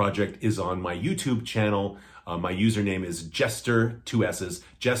Doctor Who Project is on my YouTube channel. My username is Jester, 2 S's,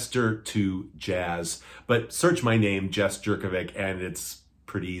 Jester2Jazz. But search my name, Jess Jurkovic, and it's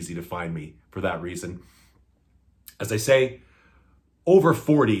pretty easy to find me for that reason. As I say, over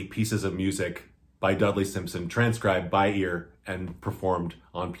 40 pieces of music by Dudley Simpson, transcribed by ear and performed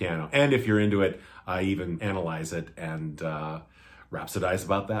on piano. And if you're into it, I even analyze it and rhapsodize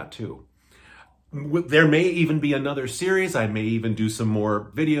about that too. There may even be another series. I may even do some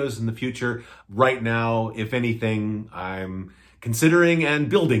more videos in the future. Right now, if anything, I'm considering and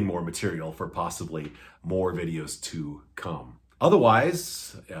building more material for possibly more videos to come.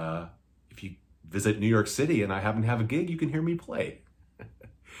 Otherwise, if you visit New York City and I happen to have a gig, you can hear me play.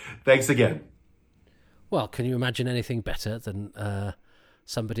 Thanks again. Well, can you imagine anything better than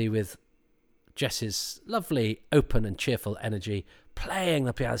somebody with Jess's lovely, open and cheerful energy playing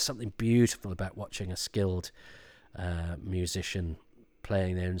the piano? There's something beautiful about watching a skilled musician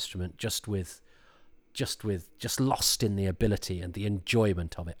playing their instrument, just lost in the ability and the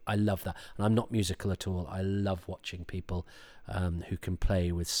enjoyment of it. I love that. And I'm not musical at all. I love watching people who can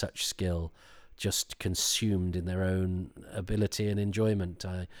play with such skill, just consumed in their own ability and enjoyment.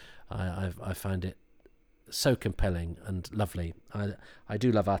 I find it so compelling and lovely. I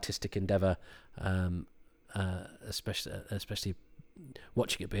do love artistic endeavour, especially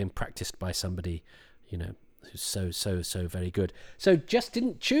watching it being practiced by somebody, who's so very good. So just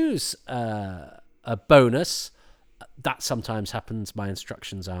didn't choose a bonus. That sometimes happens. My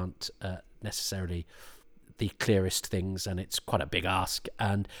instructions aren't necessarily the clearest things, and it's quite a big ask,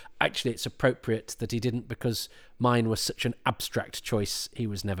 and actually it's appropriate that he didn't, because mine was such an abstract choice he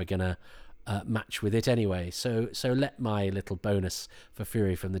was never gonna match with it anyway. So let my little bonus for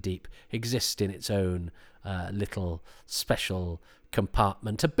Fury from the Deep exist in its own little special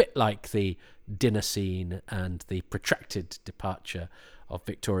compartment, a bit like the dinner scene and the protracted departure of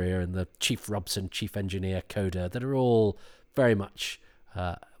Victoria and the Chief Robson, Chief Engineer coda, that are all very much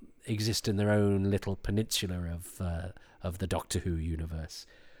exist in their own little peninsula of the Doctor Who universe.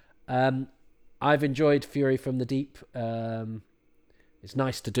 I've enjoyed Fury from the Deep. It's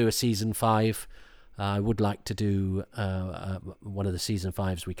nice to do a season 5. I would like to do one of the season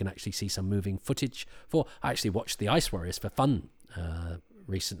 5s we can actually see some moving footage for. I actually watched The Ice Warriors for fun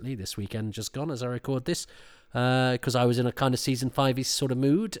recently, this weekend just gone as I record this, because I was in a kind of season 5-y sort of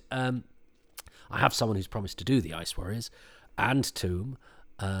mood. I have someone who's promised to do The Ice Warriors and Tomb,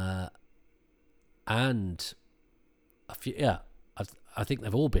 and a few, I think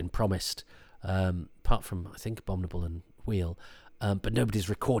they've all been promised, apart from I think Abominable and Wheel. but nobody's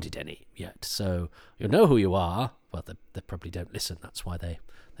recorded any yet. So you'll know who you are. Well, they probably don't listen. That's why they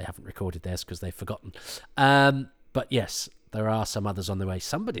haven't recorded theirs, because they've forgotten. But yes, there are some others on the way.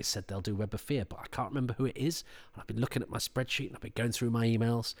 Somebody said they'll do Web of Fear, but I can't remember who it is. I've been looking at my spreadsheet and I've been going through my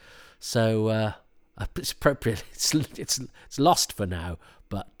emails. So it's appropriate. It's lost for now,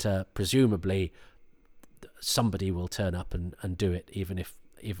 but presumably somebody will turn up and do it, even if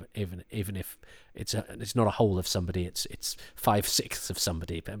it's not a whole of somebody. It's 5/6 of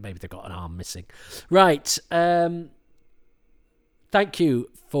somebody, but maybe they've got an arm missing. Right. Thank you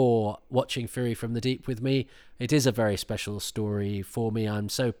for watching Fury from the Deep with me. It is a very special story for me. I'm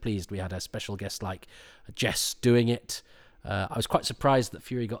so pleased we had a special guest like Jess doing it. I was quite surprised that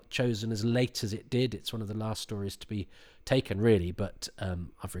Fury got chosen as late as it did. It's one of the last stories to be taken, really, but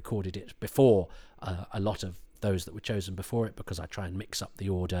I've recorded it before a lot of those that were chosen before it, because I try and mix up the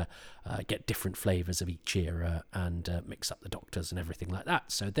order, get different flavours of each era, and mix up the doctors and everything like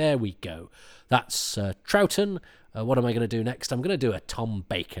that. So there we go. That's Troughton. What am I going to do next? I'm going to do a Tom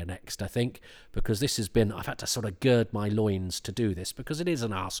Baker next, I think, because I've had to sort of gird my loins to do this, because it is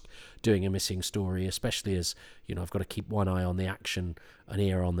an ask doing a missing story, especially as, I've got to keep one eye on the action, an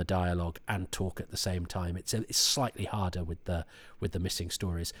ear on the dialogue, and talk at the same time. It's slightly harder with the missing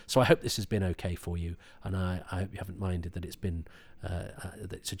stories. So I hope this has been okay for you, and I hope you haven't minded that it's been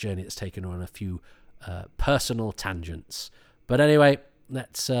that it's a journey that's taken on a few personal tangents. But anyway,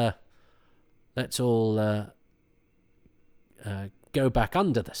 let's all go back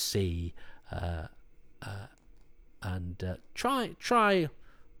under the sea and try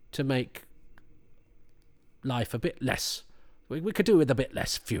to make life a bit less. We could do with a bit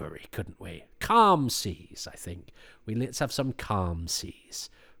less fury, couldn't we? Calm seas, I think. Let's have some calm seas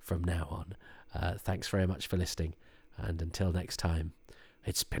from now on. Thanks very much for listening, and until next time,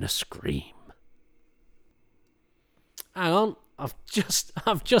 it's been a scream. Hang on, I've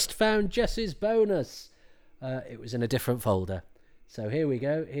just found Jess's bonus. It was in a different folder. So here we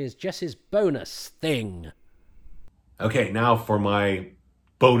go. Here's Jess's bonus thing. Okay, now for my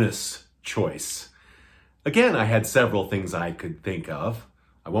bonus choice. Again, I had several things I could think of.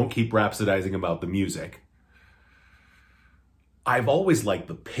 I won't keep rhapsodizing about the music. I've always liked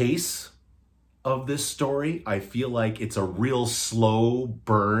the pace of this story. I feel like it's a real slow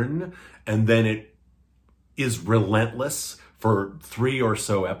burn, and then it is relentless for 3 or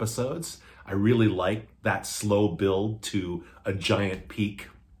so episodes. I really like that slow build to a giant peak.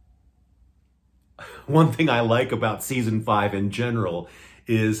 One thing I like about season 5 in general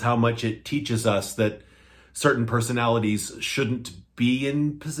is how much it teaches us that certain personalities shouldn't be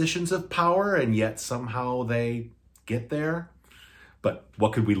in positions of power, and yet somehow they get there. But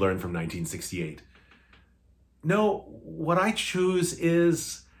what could we learn from 1968? No, what I choose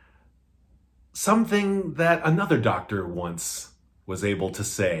is something that another doctor once was able to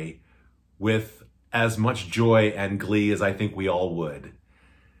say with as much joy and glee as I think we all would.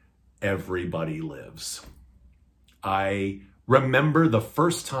 Everybody lives. I remember the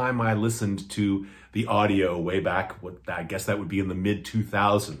first time I listened to the audio way back, I guess that would be in the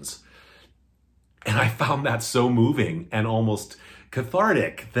mid-2000s. And I found that so moving and almost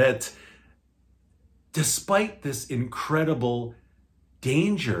cathartic that despite this incredible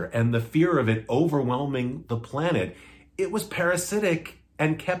danger and the fear of it overwhelming the planet, it was parasitic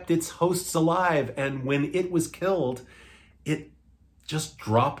and kept its hosts alive. And when it was killed, it just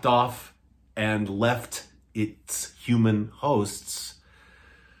dropped off and left its human hosts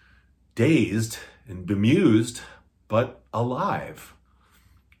dazed and bemused, but alive.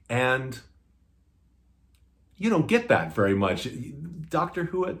 And you don't get that very much. Doctor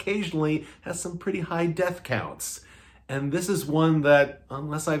Who occasionally has some pretty high death counts. And this is one that,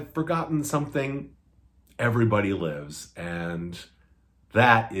 unless I've forgotten something, everybody lives. And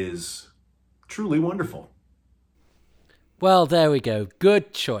that is truly wonderful. Well, there we go.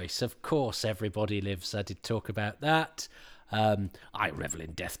 Good choice. Of course, everybody lives. I did talk about that. I revel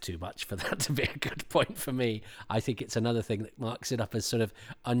in death too much for that to be a good point for me. I think it's another thing that marks it up as sort of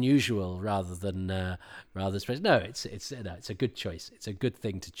unusual rather than special. No, it's a good choice. It's a good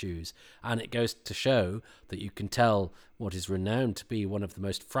thing to choose, and it goes to show that you can tell what is renowned to be one of the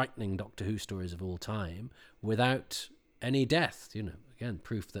most frightening Doctor Who stories of all time without any death. Again,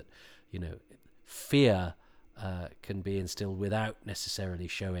 proof that fear can be instilled without necessarily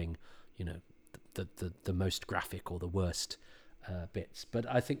showing the most graphic or the worst bits. But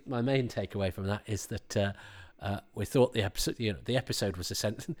I think my main takeaway from that is that we thought the episode was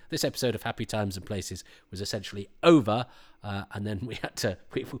this episode of Happy Times and Places was essentially over, and then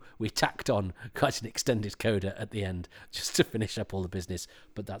we tacked on quite an extended coda at the end just to finish up all the business.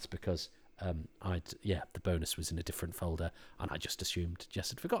 But that's because the bonus was in a different folder, and I just assumed Jess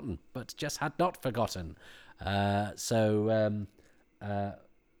had forgotten, but Jess had not forgotten. So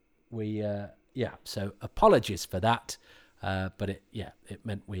apologies for that, but it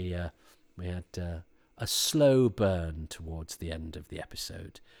meant we had a slow burn towards the end of the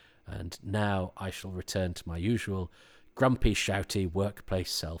episode, and now I shall return to my usual grumpy, shouty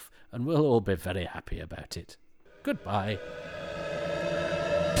workplace self, and we'll all be very happy about it. Goodbye.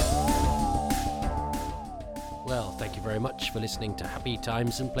 Well, thank you very much for listening to Happy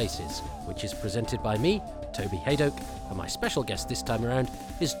Times and Places, which is presented by me, Toby Haydock, and my special guest this time around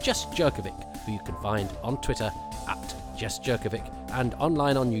is Jess Jerkovic, who you can find on Twitter at Jess Jerkovic and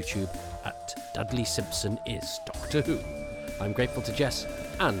online on YouTube at Dudley Simpson is Doctor Who. I'm grateful to Jess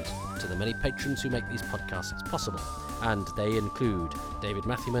and to the many patrons who make these podcasts possible, and they include David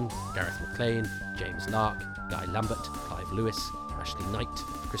Matthewman, Gareth McLean, James Lark, Guy Lambert, Clive Lewis, Ashley Knight,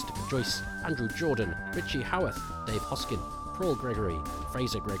 Christopher Joyce, Andrew Jordan, Richie Howarth, Dave Hoskin, Paul Gregory,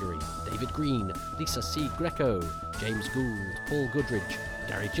 Fraser Gregory, David Green, Lisa C. Greco, James Gould, Paul Goodridge,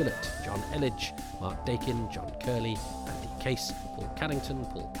 Gary Gillett, John Elledge, Mark Dakin, John Curley, Andy Case, Paul Cannington,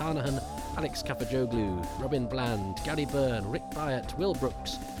 Paul Carnahan, Alex Kafajoglu, Robin Bland, Gary Byrne, Rick Byatt, Will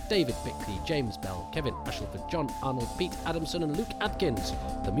Brooks, David Bickley, James Bell, Kevin Ashelford, John Arnold, Pete Adamson and Luke Adkins.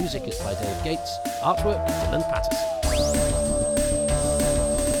 The music is by Dave Gates, artwork Dylan Patterson.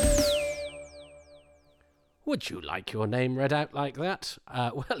 Would you like your name read out like that?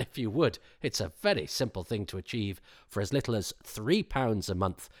 Well, if you would, it's a very simple thing to achieve. For as little as £3 a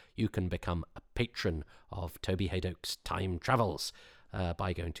month, you can become a patron of Toby Haydock's Time Travels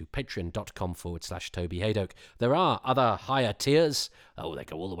by going to patreon.com/Toby Haydock. There are other higher tiers. Oh, they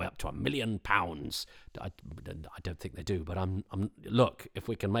go all the way up to £1 million. I don't think they do, but I'm look, if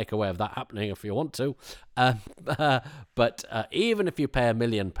we can make a way of that happening if you want to. But even if you pay £1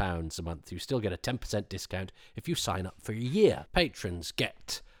 million a month, you still get a 10% discount if you sign up for a year. Patrons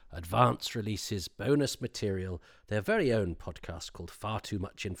get advanced releases, bonus material, their very own podcast called Far Too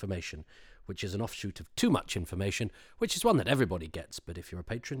Much Information, which is an offshoot of Too Much Information, which is one that everybody gets, but if you're a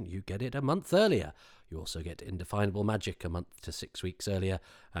patron, you get it a month earlier. You also get Indefinable Magic a month to 6 weeks earlier,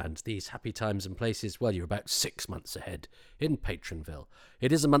 and these Happy Times and Places, well, you're about 6 months ahead in Patronville.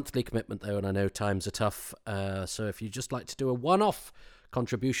 It is a monthly commitment, though, and I know times are tough, so if you just like to do a one-off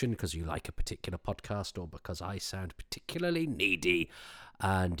contribution because you like a particular podcast or because I sound particularly needy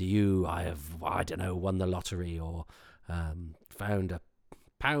and won the lottery or found a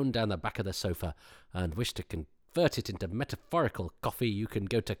pound down the back of the sofa and wish to convert it into metaphorical coffee, you can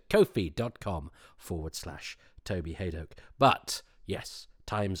go to ko-fi.com/Toby Haydock. But yes,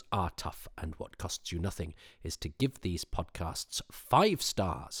 times are tough, and what costs you nothing is to give these podcasts 5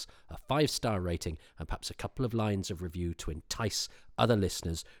 stars, a 5-star rating, and perhaps a couple of lines of review to entice other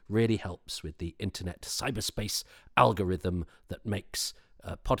listeners. Really helps with the internet cyberspace algorithm that makes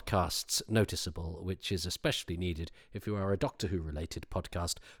podcasts noticeable, which is especially needed if you are a Doctor Who related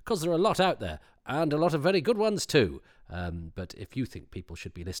podcast, because there are a lot out there and a lot of very good ones too. But if you think people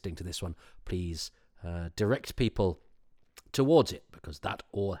should be listening to this one, please direct people towards it, because that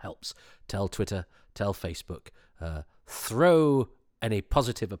all helps. Tell Twitter, tell Facebook, throw any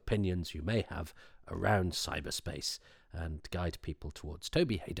positive opinions you may have around cyberspace and guide people towards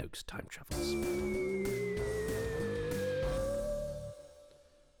Toby Haydock's Time Travels.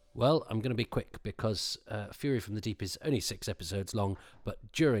 Well, I'm going to be quick because Fury from the Deep is only 6 episodes long, but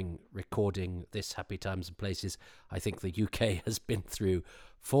during recording this Happy Times and Places, I think the UK has been through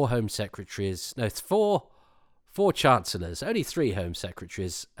 4 Home Secretaries, no, 4 Chancellors, only 3 Home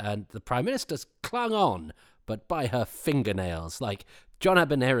Secretaries, and the Prime Minister's clung on, but by her fingernails, like John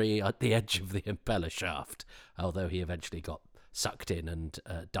Abernethy at the edge of the impeller shaft, although he eventually got sucked in and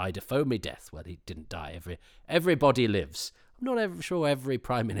died a foamy death. Well, he didn't die. Everybody lives. I'm not ever sure every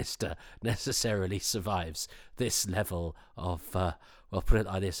Prime Minister necessarily survives this level of, well, put it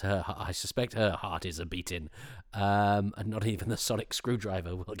like this, I suspect her heart is a-beating, and not even the sonic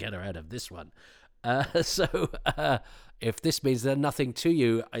screwdriver will get her out of this one. So if this means they're nothing to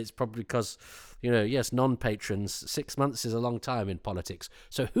you, it's probably because, yes, non-patrons, 6 months is a long time in politics.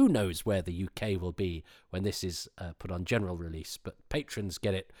 So who knows where the UK will be when this is put on general release. But patrons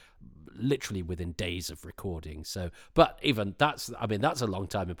get it literally within days of recording. So, but even that's a long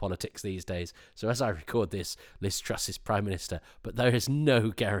time in politics these days. So as I record this, Liz Truss is Prime Minister, but there is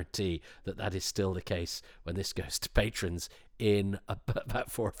no guarantee that that is still the case when this goes to patrons in about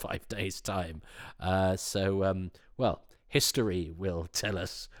 4 or 5 days' time. Well, history will tell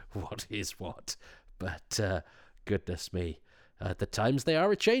us what is what. But goodness me, the times they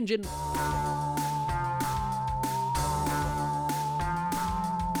are a-changing.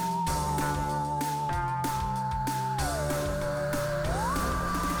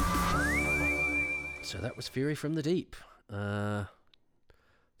 So that was Fury from the Deep. The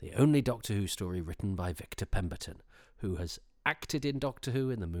only Doctor Who story written by Victor Pemberton, who has acted in Doctor Who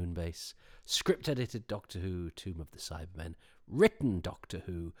in the Moonbase, script-edited Doctor Who, Tomb of the Cybermen, written Doctor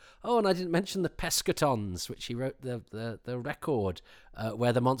Who. Oh, and I didn't mention the Pescatons, which he wrote the record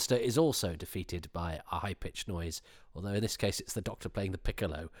where the monster is also defeated by a high-pitched noise, although in this case it's the Doctor playing the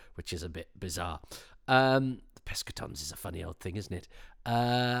piccolo, which is a bit bizarre. The Pescatons is a funny old thing, isn't it?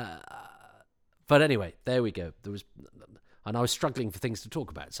 But anyway, there we go. And I was struggling for things to talk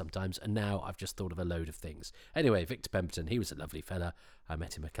about sometimes, and now I've just thought of a load of things. Anyway, Victor Pemberton, he was a lovely fella. I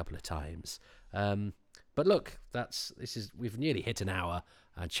met him a couple of times. But look, we've nearly hit an hour,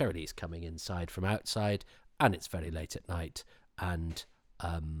 and Sheridan's coming inside from outside, and it's very late at night, and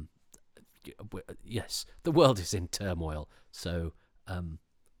yes, the world is in turmoil. So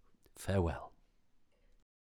farewell.